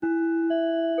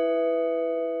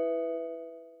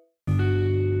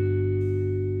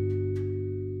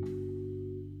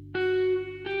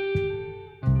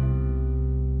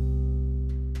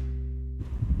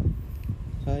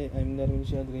Darwin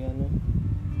C. Adriano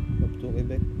of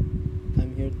Quebec.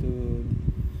 I'm here to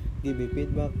give a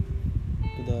feedback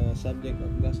to the subject of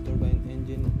gas turbine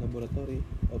engine laboratory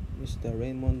of Mr.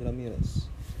 Raymond Ramirez.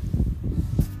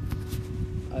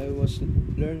 I was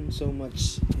learned so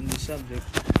much in this subject.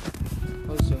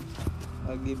 Also,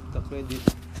 I give the credit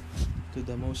to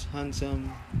the most handsome,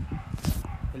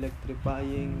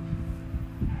 electrifying,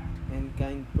 and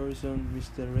kind person,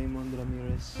 Mr. Raymond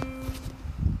Ramirez.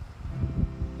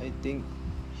 I think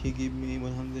he gave me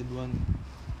 101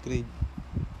 grade.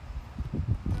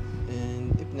 And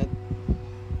if not,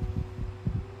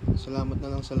 salamat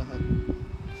na lang sa lahat.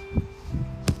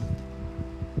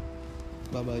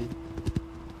 Bye-bye.